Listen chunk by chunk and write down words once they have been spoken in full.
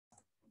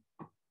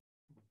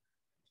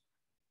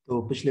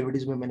तो पिछले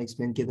वीडियोस में मैंने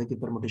एक्सप्लेन किया था कि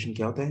परमुटेशन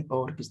क्या होता है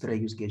और किस तरह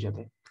यूज किया जाता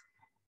है।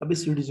 अब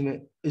इस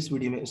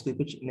वीडियो में इसके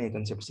कुछ नए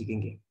कंसेप्ट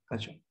सीखेंगे।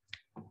 अच्छा,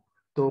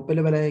 तो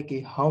पहले वाला है कि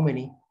हाउ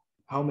मेनी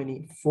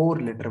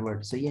 4 लेटर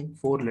वर्ड। सही है,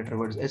 4 लेटर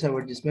वर्ड्स, ऐसा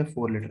वर्ड जिसमें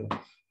 4 letter.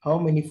 How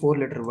many 4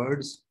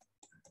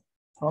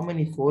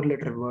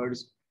 letter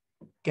words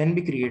can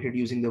be created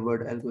using the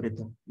word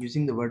algorithm,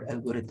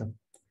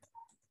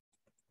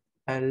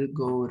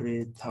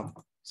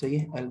 सही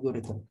है,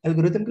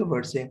 एल्गोरिथम के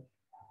वर्ड से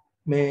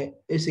मैं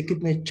ऐसे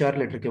कितने 4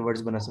 लेटर के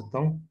वर्ड्स बना सकता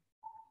हूँ,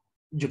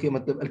 जो कि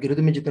मतलब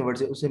एल्गोरिथम में जितने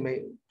वर्ड्स है उससे मैं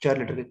 4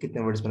 लेटर के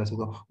कितने वर्ड्स बना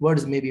सकता हूँ।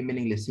 वर्ड्स में भी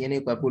मीनिंगलेस, ये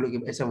नहीं आप बोलो कि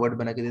ऐसा वर्ड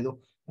बना के दे दो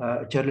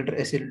 4 लेटर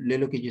ऐसे ले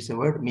लो कि जिससे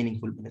वर्ड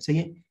मीनिंगफुल बने। सही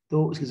है,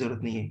 तो उसकी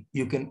जरूरत नहीं है।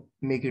 You can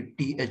make it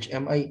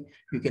THMI,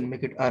 you can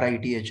make it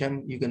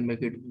RITHM, you can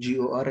make it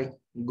GORI,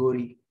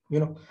 गोरी,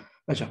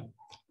 अच्छा,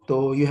 तो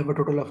you have a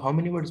total of how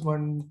many words,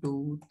 1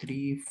 2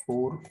 3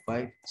 4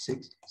 5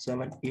 6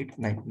 7 8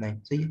 9।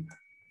 सही है,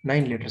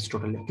 9 लेटर्स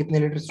टोटल है। कितने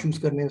लेटर्स चूज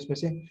करने हैं उसमें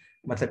से,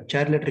 मतलब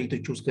 4 लेटर ही तो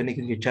चूज करने,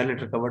 क्योंकि 4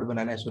 लेटर का वर्ड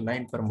बनाना है, सो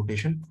 9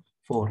 परमुटेशन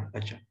 4।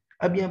 अच्छा,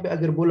 अब यहाँ पे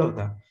अगर बोला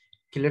होता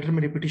कि लेटर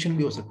में रिपीटिशन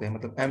भी हो सकता है,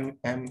 मतलब M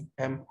M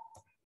M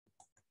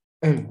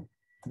M,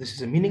 this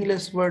is a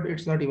meaningless word,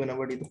 it's not even a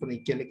word, ये तो पता नहीं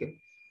क्या लिखा।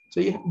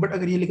 सो ये, बट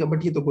अगर ये लिखा,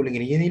 बट ये तो बोलेंगे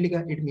नहीं, ये नहीं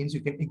लिखा, it means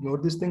you can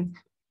ignore this thing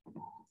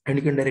and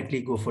you can directly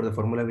go for the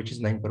formula which is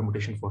 9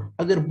 permutation 4।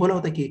 अगर बोला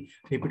होता कि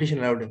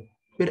repetition allowed है,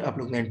 फिर आप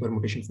लोग 9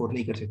 permutation 4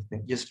 नहीं कर सकते।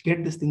 just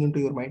get this thing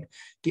into your mind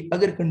कि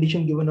अगर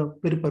condition given हो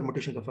फिर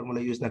permutation का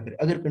formula use ना करें,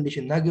 अगर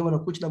condition ना given हो,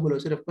 कुछ ना बोलो,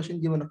 सिर्फ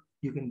question given हो,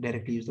 you can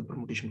directly use the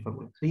permutation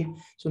formula। सही है,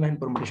 so 9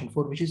 permutation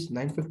 4 which is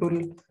 9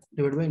 factorial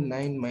divided by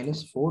 9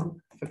 minus 4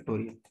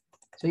 factorial।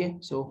 सही है,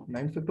 so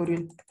 9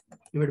 factorial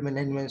divided by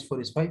 9 minus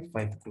 4 is 5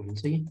 factorial।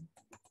 सही है,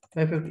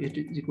 5 factorial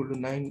is equal to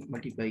 9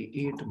 multiply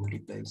 8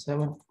 multiply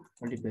 7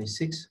 multiply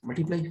 6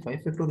 multiply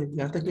 5 factorial।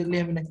 यहाँ तक लिख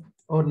लिया मैंने,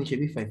 और नीचे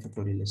भी 5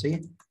 factorial है। सही है,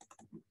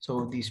 so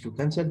these two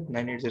cancel,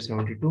 9 8 is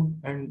 72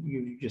 and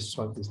you just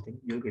solve this thing,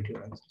 you'll get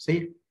your answer। सही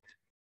है,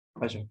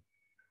 अच्छा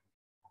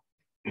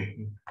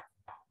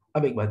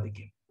अब एक बात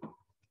देखिए,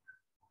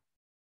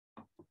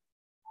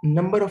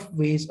 number of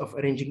ways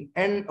of arranging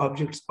n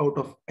objects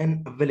out of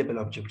n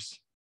available objects।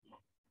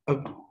 अब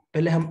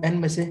पहले हम n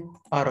में से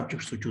r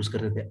ऑब्जेक्ट्स को चूज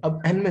करते थे,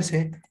 अब n में से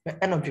मैं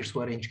n ऑब्जेक्ट्स को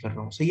अरेंज कर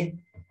रहा हूँ। सही है,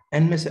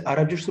 n में से r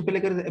ऑब्जेक्ट्स को पहले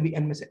कर रहे थे, अभी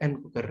n में से n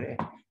को कर रहे हैं,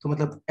 तो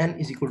मतलब n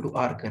is equal to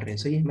r कर रहे हैं।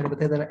 सही है, मैंने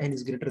बताया था ना, n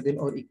इज ग्रेटर देन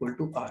और इक्वल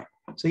टू r।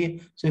 सही है,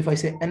 सो इफ आई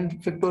से n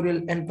factorial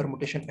n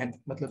permutation n,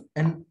 मतलब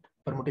n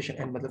परमुटेशन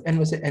n मतलब n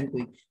में से n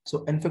कोई,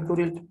 सो n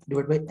factorial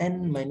divide by n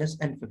minus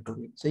n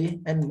factorial. सही है,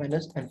 n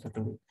minus n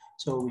factorial,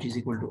 so which is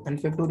equal to n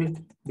factorial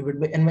divide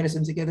by n minus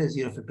n से क्या होता है,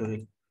 0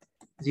 फैक्टोरियल।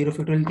 0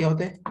 फैक्टोरियल क्या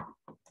होता है,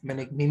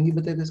 मैंने एक मीम भी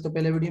बताया था इसका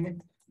पहले वीडियो में,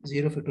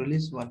 0 factorial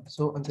is 1,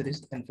 so answer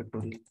is n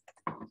factorial.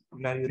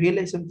 Now you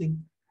realise something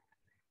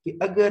कि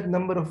अगर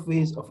number of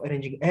ways of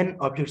arranging n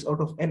objects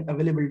out of n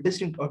available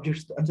distinct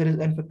objects, the answer is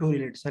n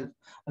factorial itself.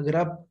 अगर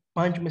आप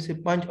 5 में से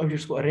 5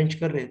 objects को arrange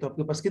कर रहे हैं तो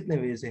आपके पास कितने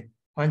वेज है,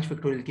 5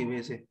 फैक्टोरियल की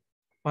वेज है।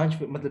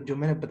 5 मतलब जो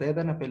मैंने बताया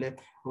था ना पहले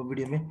वो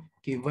वीडियो में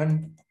कि 1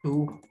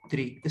 2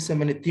 3, इससे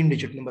मैंने 3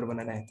 डिजिट नंबर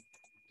बनाना है।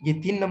 ये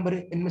 3 नंबर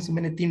है, इनमें से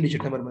मैंने 3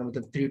 डिजिट नंबर बनाना,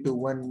 मतलब 3 2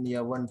 1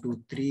 या 1 2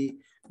 3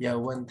 या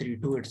 1 3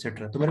 2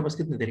 एटसेट्रा। तो मेरे पास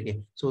कितने तरीके,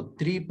 सो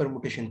 3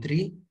 परमुटेशन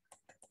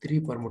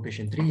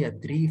 3 या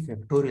 3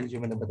 फैक्टोरियल जो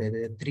मैंने बताया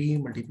था, 3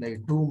 मल्टीप्लाई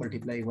 2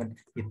 मल्टीप्लाई 1,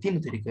 ये 3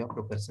 तरीके आप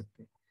लोग कर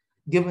सकते हैं।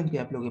 गिवन कि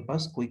आप लोगों के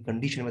पास कोई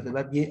कंडीशन, मतलब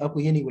आप ये आपको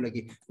ये नहीं बोला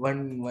कि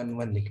 1 1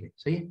 1 लिख ले।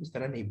 सही है, इस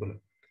तरह नहीं बोला।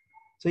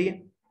 सही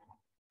है,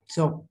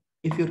 so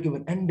if you're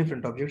given n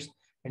different objects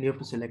and you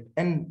have to select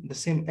n the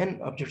same n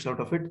objects out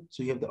of it,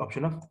 so you have the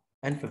option of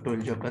n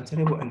factorial। जो आंसर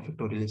है वो n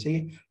factorial है। सही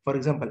है, for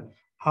example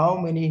how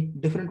many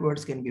different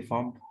words can be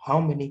formed, how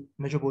many,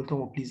 मैं जो बोलता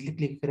हूँ वो प्लीज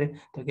लिख करें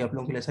ताकि आप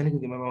लोगों के लिए आसानी,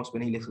 क्योंकि मैं माउस पे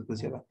नहीं लिख सकता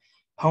ज्यादा।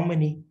 how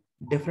many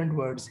different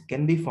words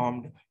can be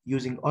formed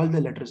using all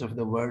the letters of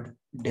the word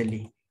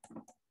Delhi,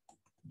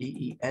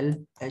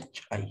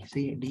 DELHI।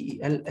 सही है,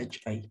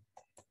 DELHI,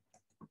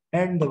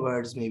 and the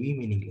words may be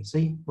meaningless।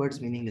 सही, words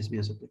meaningless भी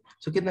हो सकते हैं।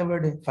 so कितना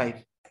वर्ड है, 5,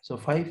 so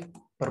 5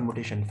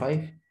 permutation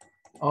 5,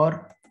 और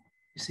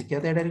इससे क्या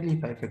था डायरेक्टली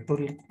 5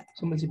 फैक्टोरियल।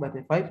 सिंपल सी बात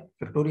है, 5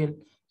 फैक्टोरियल।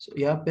 so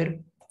या फिर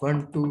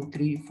 1 2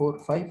 3 4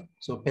 5,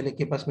 so पहले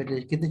के पास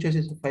मेरे कितने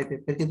चॉइसेस, 5 है,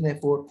 फिर कितने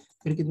 4,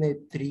 फिर कितने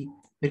 3,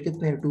 फिर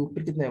कितने 2,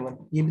 फिर कितने 1,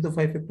 ये भी तो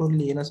 5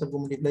 फैक्टोरियल है ना, सबको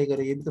मल्टीप्लाई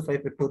करो, ये भी तो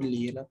 5 फैक्टोरियल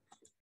है ना।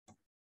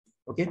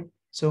 ओके,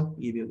 सो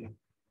ये भी हो गया।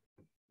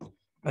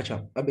 अच्छा,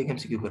 अब एक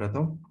एमसीक्यू कराता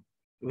हूँ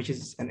which is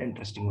an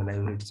interesting one, I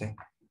would say।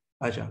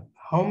 अच्छा,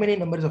 how many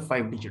numbers of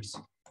 5 digits,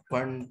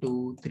 1 2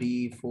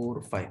 3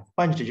 4 5,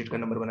 5 digit का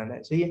नंबर बनाना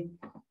है। सही है,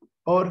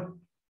 और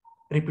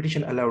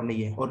रिपीटिशन अलाउड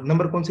नहीं है, और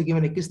नंबर कौन से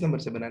गिवन है, किस नंबर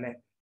से बनाना है,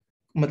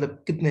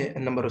 मतलब कितने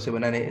नंबरों से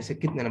बनाने हैं, ऐसे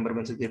कितने नंबर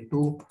बन सकते हैं,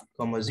 2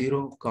 0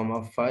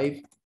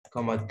 5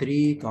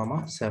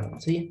 3 7।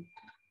 सही है,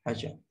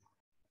 अच्छा,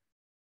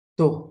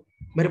 तो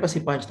मेरे पास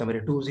ये 5 नंबर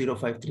है, 2 0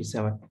 5 3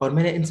 7, और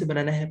मैंने इनसे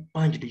बनाना है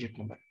 5 डिजिट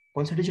नंबर।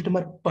 कौन सा डिजिट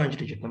नंबर, 5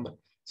 डिजिट नंबर।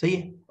 सही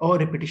है, और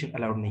रिपीटिशन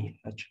अलाउड नहीं है।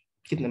 अच्छा,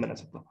 कितने बना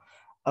सकता हूँ,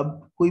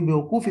 अब कोई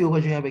बेवकूफ ही होगा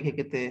जो यहाँ पे क्या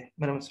कहते हैं,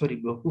 मेरा सॉरी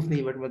बेवकूफ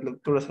नहीं बट मतलब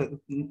थोड़ा सा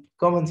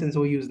कॉमन सेंस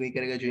वो यूज नहीं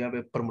करेगा, जो यहाँ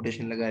पे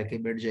परमुटेशन लगा के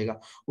बैठ जाएगा।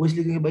 वो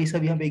इसलिए क्योंकि भाई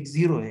साहब यहाँ पे एक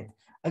जीरो है,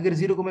 अगर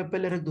जीरो को मैं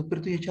पहले रख दूं फिर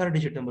तो ये 4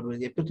 डिजिट नंबर बन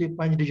गया, फिर तो ये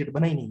 5 डिजिट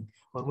बना ही नहीं।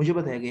 और मुझे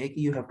बताया गया है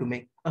कि you have to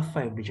make a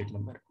 5 digit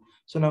number.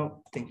 So now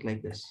think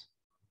like this.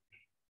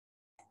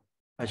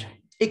 अच्छा,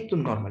 एक तो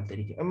नॉर्मल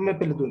तरीके, अब मैं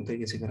पहले दोनों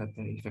तरीके से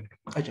कराता हूँ इनफैक्ट।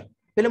 अच्छा,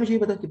 पहले मुझे ये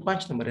बता कि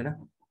 5 नंबर है ना,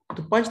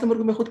 तो 5 नंबर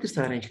को मैं खुद किस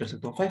तरह अरेंज कर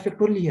सकता हूँ? 5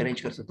 फैक्टोरियल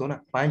अरेंज कर सकता हूँ ना।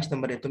 5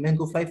 नंबर है तो मैं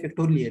इनको 5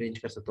 फैक्टोरियल अरेंज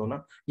कर सकता हूँ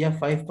ना, या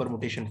 5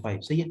 परमुटेशन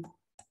 5, सही है।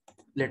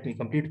 Let me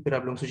complete. फिर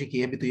आप लोग सोचिए कि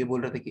ये भी तो ये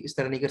बोल रहा था कि इस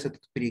तरह नहीं कर सकते,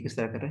 तो फिर ये किस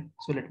तरह कर रहे हैं।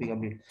 So let me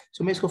complete.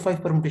 सो मैं इसको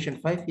 5 परमुटेशन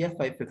 5 या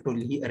 5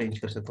 फैक्टोरियल ही अरेंज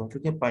कर सकता हूँ,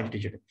 क्योंकि 5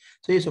 डिजिट है।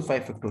 सो ये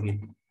 5 फैक्टोरियल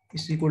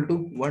इज इक्वल टू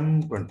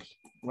 120।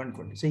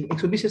 120 सही,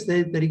 120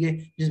 ऐसे तरीके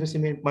जिसमें से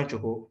मैं पांचों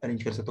को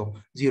अरेंज कर सकता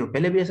हूँ। जीरो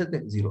पहले भी आ सकते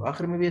हैं, जीरो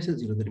आखिर में भी आ सकते हैं,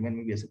 जीरो दरमियान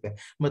में भी आ सकता है।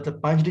 मतलब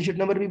 5 डिजिट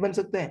नंबर भी बन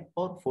सकते हैं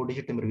और 4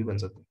 डिजिट नंबर भी बन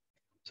सकते हैं।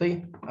 सही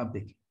है, आप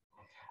देखिए।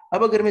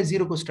 अब अगर मैं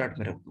जीरो को स्टार्ट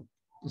में रख दूं,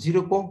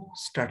 जीरो को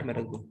स्टार्ट में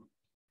रख दूं,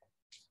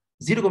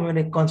 जीरो को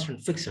मैंने कांस्टेंट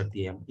फिक्स रख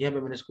दिया है, यहाँ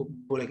पे मैंने इसको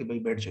बोला कि भाई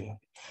बैठ जाओ यहाँ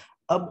पे।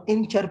 अब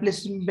इन 4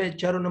 प्लेसेस में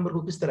चारों नंबर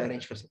को किस तरह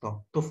अरेंज कर सकता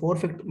हूँ? तो 4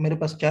 फैक्ट मेरे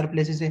पास 4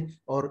 प्लेसेस है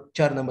और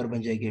 4 नंबर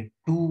बन जाएंगे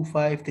 2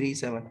 5 3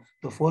 7।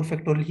 तो 4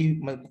 फैक्टोरियल ही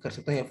मैं कर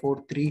सकता हूँ, या 4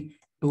 3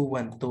 2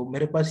 1। तो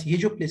मेरे पास ये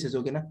जो प्लेसेस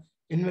हो गए ना,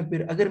 इनमें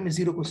फिर अगर मैं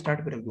जीरो को स्टार्ट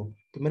पे रख दूं,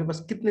 तो मेरे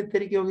पास कितने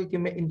तरीके हो गए कि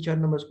मैं इन 4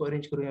 नंबर्स को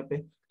अरेंज करूं यहाँ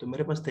पे? तो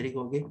मेरे पास तरीके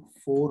हो गए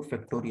 4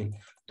 फैक्टोरियल।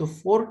 तो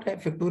 4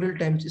 फैक्टोरियल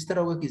टाइम्स इस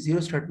तरह होगा कि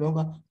जीरो स्टार्ट में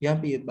होगा,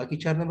 यहाँ पे ये बाकी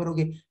 4 नंबर हो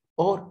गए,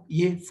 और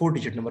ये 4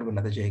 डिजिट नंबर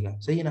बनाता जाएगा,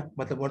 सही है ना।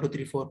 मतलब 1 2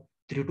 3 4,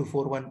 3 2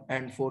 4 1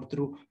 एंड 4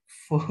 थ्रू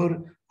 4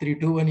 3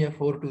 2 1 या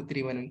 4 2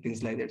 3 1 एंड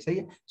थिंग्स लाइक दैट, सही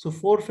है। सो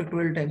 4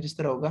 फैक्टोरियल टाइम्स इस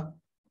तरह होगा,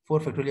 4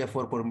 फैक्टोरियल या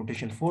 4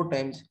 परमुटेशन 4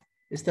 टाइम्स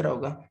इस तरह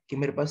होगा कि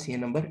मेरे पास ये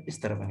नंबर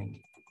इस तरह बनेंगे,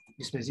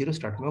 जिसमें जीरो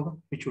स्टार्ट में होगा,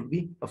 which would be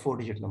a 4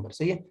 digit number,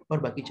 सही है। और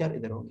बाकी 4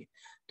 इधर होंगे।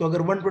 तो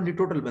अगर 120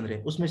 टोटल बन रहे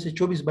हैं, उसमें से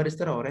 24 बार इस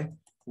तरह हो रहा है,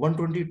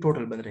 120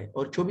 टोटल बन रहे हैं,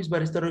 और 24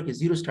 बार इस तरह हो कि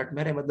जीरो स्टार्ट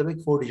में आ रहा है, मतलब एक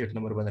 4 डिजिट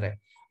नंबर बन रहा है,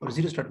 और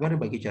जीरो स्टार्ट में आ रहा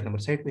है, बाकी 4 नंबर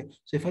साइड पे।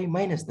 So if I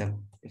minus them,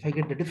 if I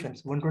get the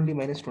difference 120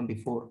 minus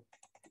 24,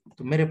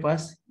 तो मेरे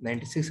पास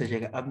 96 आ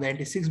जाएगा। अब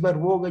 96 बार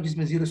वो होगा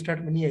जिसमें जीरो स्टार्ट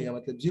में नहीं आएगा,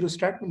 मतलब जीरो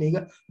स्टार्ट में नहीं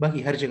आएगा,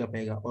 बाकी हर जगह पे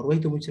आएगा। और वही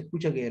तो मुझसे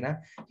पूछा गया ना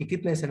कि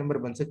कितने ऐसे नंबर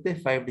बन सकते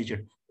हैं 5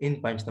 डिजिट इन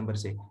 5 नंबर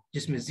से,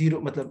 जिसमें जीरो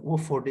मतलब वो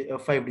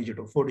 5 डिजिट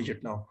हो, 4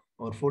 डिजिट ना हो।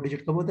 और 4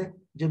 डिजिट कब होता है?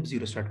 जब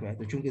जीरो स्टार्ट में आए।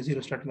 तो चूंकि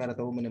जीरो स्टार्ट में आ रहा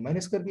था, वो मैंने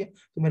माइनस कर दिया,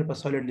 तो मेरे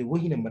पास सॉलिडली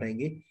वही नंबर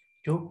आएंगे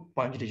जो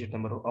 5 डिजिट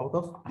नंबर हो आउट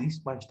ऑफ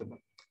दीज 5 नंबर,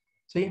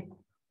 सही है।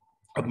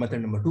 अब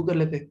मेथड नंबर 2 कर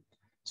लेते हैं।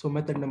 सो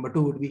मेथड नंबर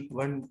 2 वुड बी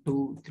 1 2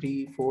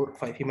 3 4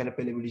 5, ये मैंने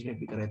पहले वीडियो में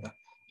भी कराया था।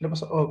 मेरे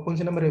पास कौन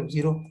से नंबर है?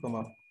 0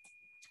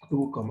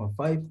 2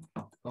 5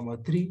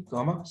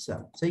 3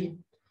 7, सही है।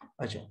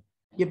 अच्छा,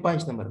 ये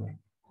 5 नंबर में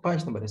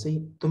 5 नंबर है, सही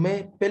है। तो मैं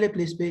पहले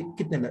प्लेस पे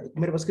कितने,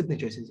 मेरे पास कितने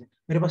चॉइसेस है?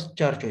 मेरे पास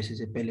 4 चॉइसेस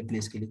है पहले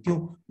प्लेस के लिए। क्यों?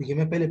 क्योंकि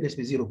मैं पहले प्लेस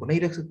पे जीरो को नहीं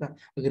रख सकता,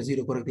 अगर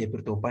जीरो को रख दिया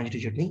फिर तो 5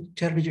 डिजिट नहीं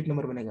 4 डिजिट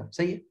नंबर बनेगा,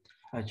 सही है।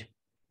 अच्छा,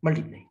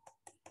 मल्टीप्लाई।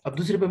 अब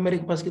दूसरे पे मेरे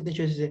पास कितने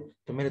चॉइसेस है?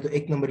 तो मैंने तो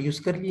एक नंबर यूज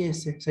कर लिया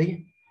इससे, सही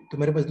है। तो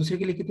मेरे पास दूसरे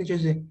के लिए कितने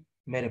चॉइस है?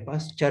 मेरे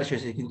पास 4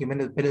 चॉइस है, क्योंकि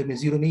मैंने पहले मैं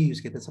जीरो नहीं यूज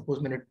किया था।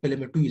 सपोज मैंने पहले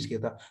मैं 2 यूज किया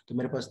था, तो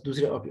मेरे पास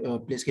दूसरे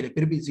प्लेस के लिए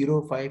फिर भी 0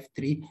 5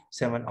 3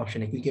 7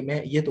 ऑप्शन है, क्योंकि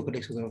मैं ये तो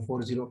कलेक्ट सकता हूँ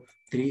 4 0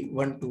 3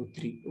 1 2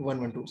 3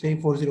 1 1 2, सही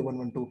 4 0 1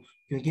 1 2,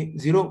 क्योंकि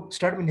जीरो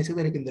स्टार्ट में नहीं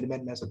सकता लेकिन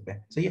दरमियान में आ सकता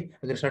है, सही है।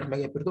 अगर स्टार्ट में आ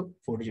गया फिर तो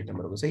 4 डिजिट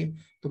नंबर होगा, सही है।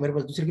 तो मेरे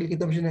पास दूसरे के लिए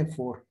कितना ऑप्शन है?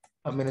 4।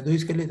 अब मैंने 2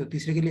 यूज कर लिए, तो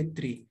तीसरे के लिए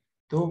 3,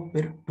 तो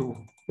फिर 2,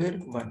 फिर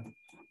 1।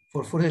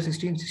 4 4 है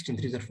 16, 16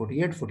 3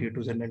 48, 48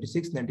 2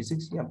 96,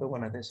 96 यहाँ पे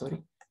 1 आता है, सॉरी,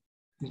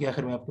 क्योंकि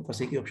आखिर में आपके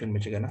पास एक ही ऑप्शन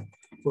बचेगा ना।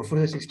 4 4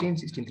 है 16,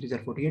 16 3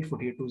 48,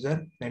 48 2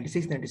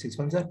 96, 96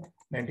 1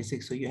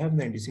 96, so you have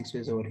 96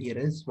 ways over here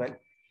as well,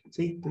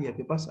 सही। तो ये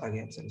आपके पास आ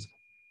गया आंसर इसका,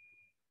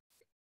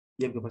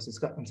 ये आपके पास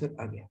इसका आंसर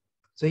आ गया,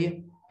 सही है।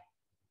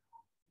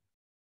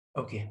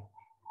 ओके,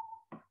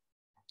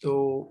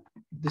 तो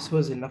this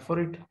was enough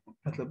for it,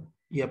 मतलब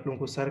ये आप लोगों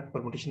को सारा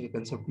परमुटेशन का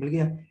कंसेप्ट मिल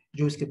गया।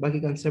 जो इसके बाकी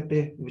कंसेप्ट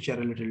है विच आर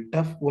लिटिल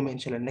टफ, वो मैं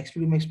इंशाल्लाह नेक्स्ट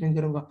वीडियो में एक्सप्लेन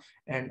करूंगा।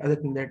 And other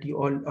than that, you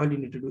all you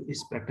need to do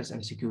is practice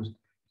MCQs.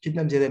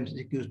 जितना ज्यादा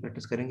एमसीक्यूज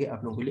प्रैक्टिस करेंगे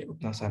आप लोगों के लिए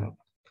उतना आसान होगा।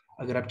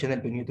 अगर आप चैनल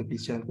पर नहीं हो तो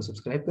प्लीज चैनल को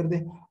सब्सक्राइब कर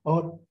दें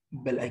और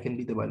बेल आइकन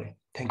भी दबा लें।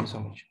 Thank you so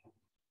much.